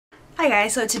Hi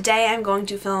guys, so today I'm going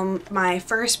to film my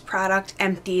first product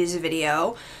empties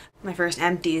video.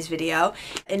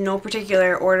 In no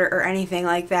particular order or anything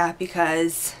like that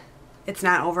because it's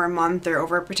not over a month or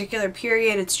over a particular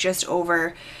period. It's just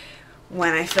over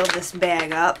when I filled this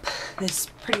bag up, this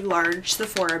pretty large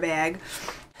Sephora bag.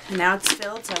 And now it's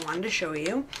filled, so I wanted to show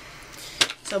you.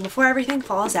 So before everything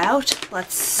falls out,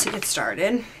 let's get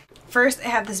started. First, I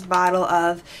have this bottle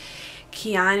of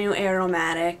Keanu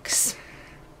Aromatics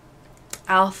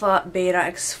Alpha Beta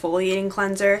Exfoliating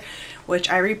Cleanser, which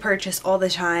I repurchase all the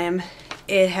time.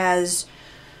 It has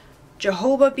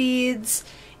jojoba beads,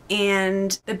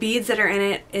 and the beads that are in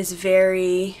it is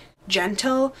very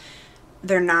gentle.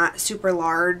 They're not super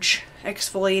large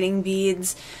exfoliating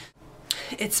beads.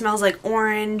 It smells like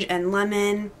orange and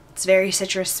lemon. It's very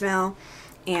citrus smell,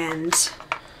 and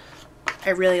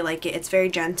I really like it. It's very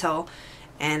gentle,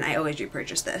 and I always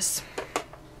repurchase this.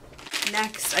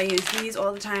 Next, I use these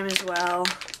all the time as well.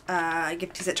 I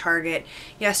get these at Target.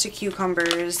 Yes to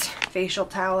Cucumbers facial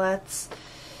towelettes,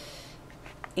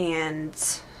 and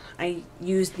I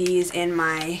use these in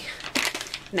my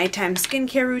nighttime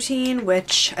skincare routine,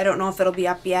 which I don't know if it'll be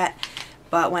up yet,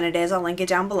 but when it is, I'll link it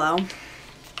down below.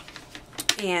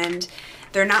 And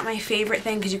they're not my favorite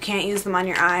thing because you can't use them on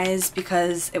your eyes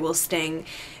because it will sting,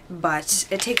 but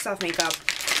it takes off makeup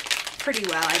pretty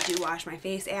well. I do wash my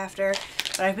face after,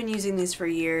 but I've been using these for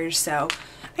years, so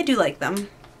I do like them.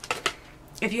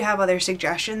 If you have other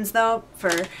suggestions though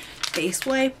for face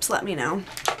wipes, let me know.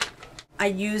 I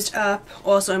used up,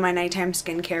 also in my nighttime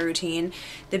skincare routine,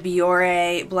 the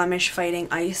Biore Blemish Fighting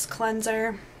Ice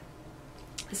Cleanser.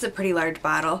 This is a pretty large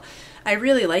bottle. I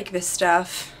really like this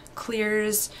stuff.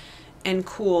 Clears and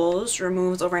cools,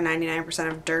 removes over 99%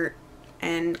 of dirt,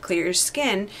 and clears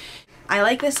skin. I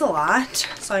like this a lot,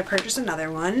 so I purchased another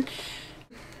one.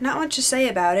 Not much to say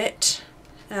about it.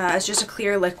 It's just a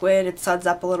clear liquid. It suds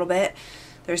up a little bit.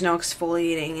 There's no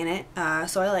exfoliating in it,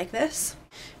 so I like this.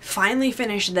 Finally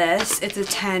finished this. It's a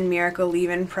 10 Miracle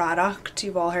Leave-In product.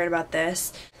 You've all heard about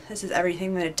this. This is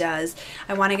everything that it does.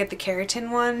 I want to get the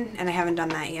keratin one, and I haven't done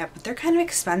that yet, but they're kind of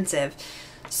expensive.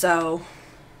 So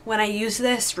when I use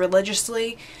this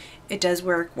religiously, it does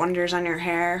work wonders on your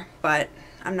hair, but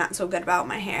I'm not so good about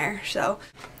my hair, so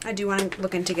I do want to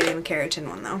look into getting the keratin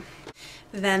one though.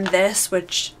 Then this,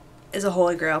 which is a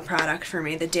holy grail product for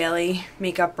me, the Daily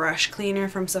Makeup Brush Cleaner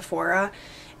from Sephora.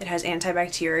 It has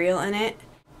antibacterial in it.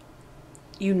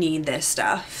 You need this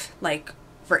stuff, like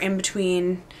for in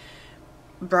between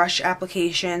brush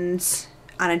applications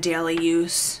on a daily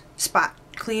use spot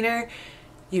cleaner.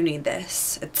 You need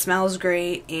this. It smells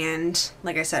great, and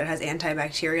like I said, it has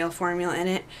antibacterial formula in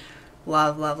it.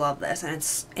 Love, love, love this, and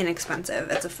it's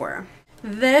inexpensive at Sephora.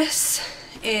 This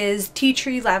is Tea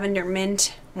Tree Lavender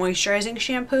Mint Moisturizing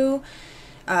Shampoo,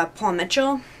 Paul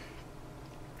Mitchell.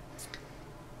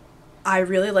 I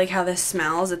really like how this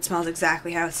smells. It smells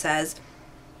exactly how it says,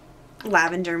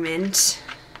 lavender mint,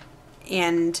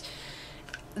 and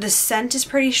the scent is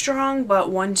pretty strong, but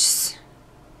once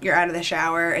you're out of the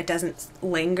shower, it doesn't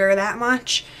linger that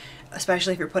much,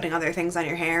 especially if you're putting other things on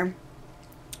your hair.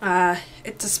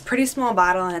 It's a pretty small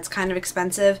bottle and it's kind of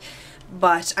expensive,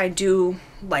 but I do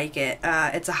like it.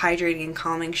 It's a hydrating and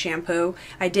calming shampoo.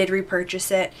 I did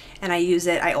repurchase it and I use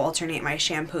it. I alternate my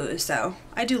shampoos, so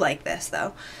I do like this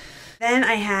though. Then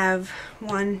I have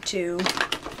 1, 2,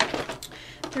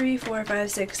 3, 4,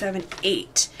 5, 6, 7,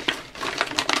 8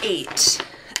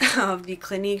 of the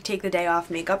Clinique Take the Day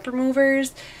Off makeup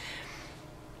removers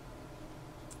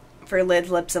for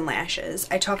lids, lips, and lashes.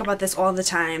 I talk about this all the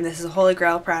time. This is a holy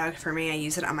grail product for me. I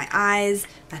use it on my eyes.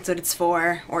 That's what it's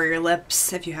for. Or your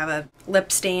lips, if you have a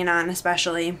lip stain on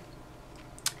especially.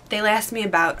 They last me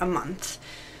about a month.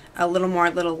 A little more,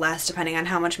 a little less, depending on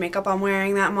how much makeup I'm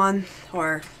wearing that month,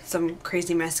 or some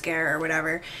crazy mascara or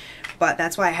whatever. But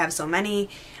that's why I have so many.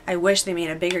 I wish they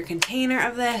made a bigger container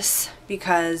of this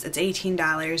because it's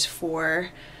 $18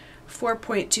 for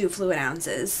 4.2 fluid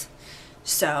ounces.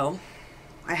 So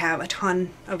I have a ton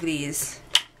of these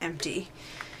empty,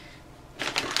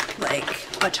 like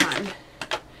a ton,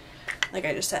 like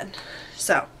I just said.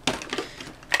 So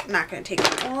I'm not going to take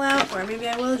them all out, or maybe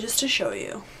I will just to show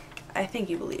you. I think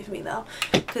you believe me though,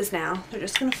 because now they're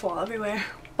just going to fall everywhere.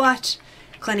 But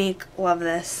Clinique, love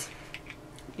this.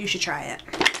 You should try it.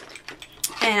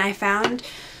 And I found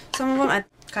some of them at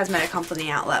Cosmetic Company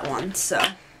outlet once, so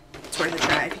it's worth a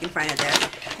try if you can find it there.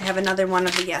 I have another one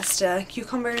of the Yes to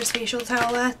Cucumbers facial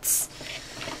towelettes.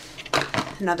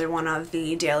 Another one of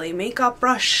the Daily Makeup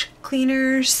Brush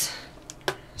Cleaners.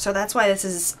 So that's why this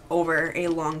is over a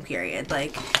long period,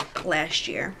 like last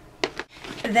year.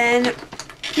 Then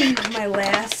my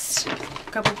last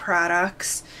couple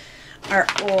products are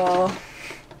all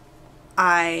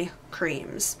eye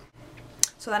creams.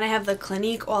 So then I have the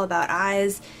Clinique All About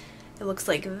Eyes. It looks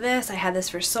like this. I had this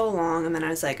for so long, and then I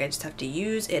was like, I just have to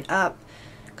use it up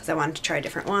because I wanted to try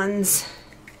different ones.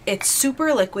 It's super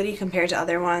liquidy compared to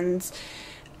other ones,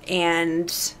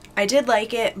 and I did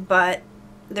like it, but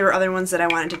there were other ones that I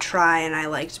wanted to try and I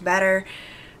liked better.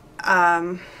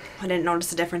 I didn't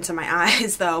notice a difference in my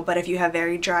eyes though, but if you have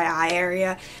very dry eye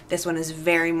area, this one is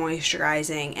very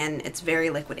moisturizing and it's very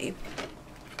liquidy.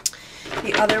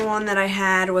 The other one that I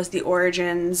had was the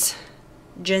Origins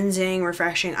Ginseng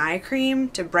Refreshing Eye Cream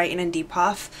to brighten and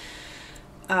depuff.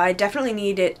 I definitely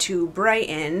need it to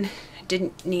brighten. I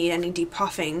didn't need any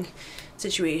depuffing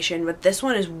situation, but this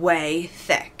one is way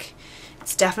thick.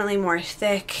 It's definitely more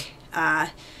thick.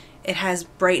 It has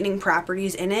brightening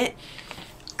properties in it.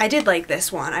 I did like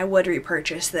this one. I would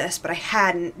repurchase this, but I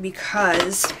hadn't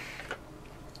because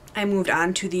I moved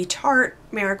on to the Tarte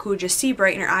Maracuja Sea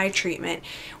Brightener Eye Treatment,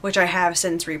 which I have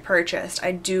since repurchased.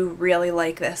 I do really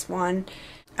like this one.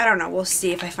 I don't know, we'll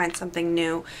see if I find something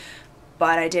new,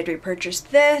 but I did repurchase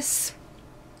this.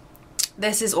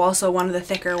 This is also one of the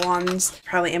thicker ones,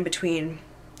 probably in between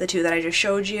the two that I just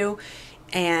showed you,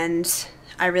 and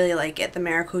I really like it. The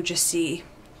Maracuja Sea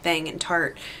thing and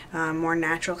Tarte, more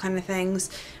natural kind of things,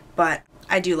 but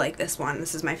I do like this one.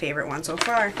 This is my favorite one so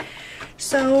far.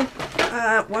 So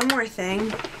one more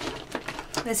thing.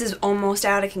 This is almost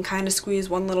out. I can kind of squeeze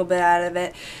one little bit out of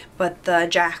it, but the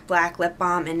Jack Black Lip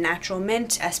Balm in Natural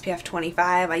Mint SPF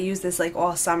 25. I use this like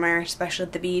all summer, especially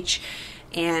at the beach,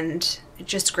 and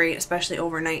it's just great, especially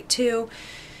overnight too.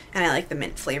 And I like the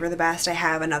mint flavor the best. I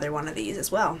have another one of these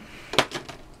as well.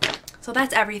 So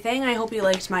that's everything. I hope you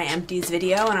liked my Empties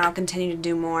video, and I'll continue to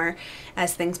do more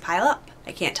as things pile up.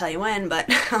 I can't tell you when, but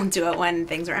I'll do it when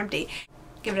things are empty.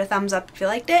 Give it a thumbs up if you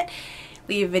liked it.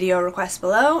 Leave video requests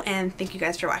below, and thank you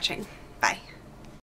guys for watching. Bye.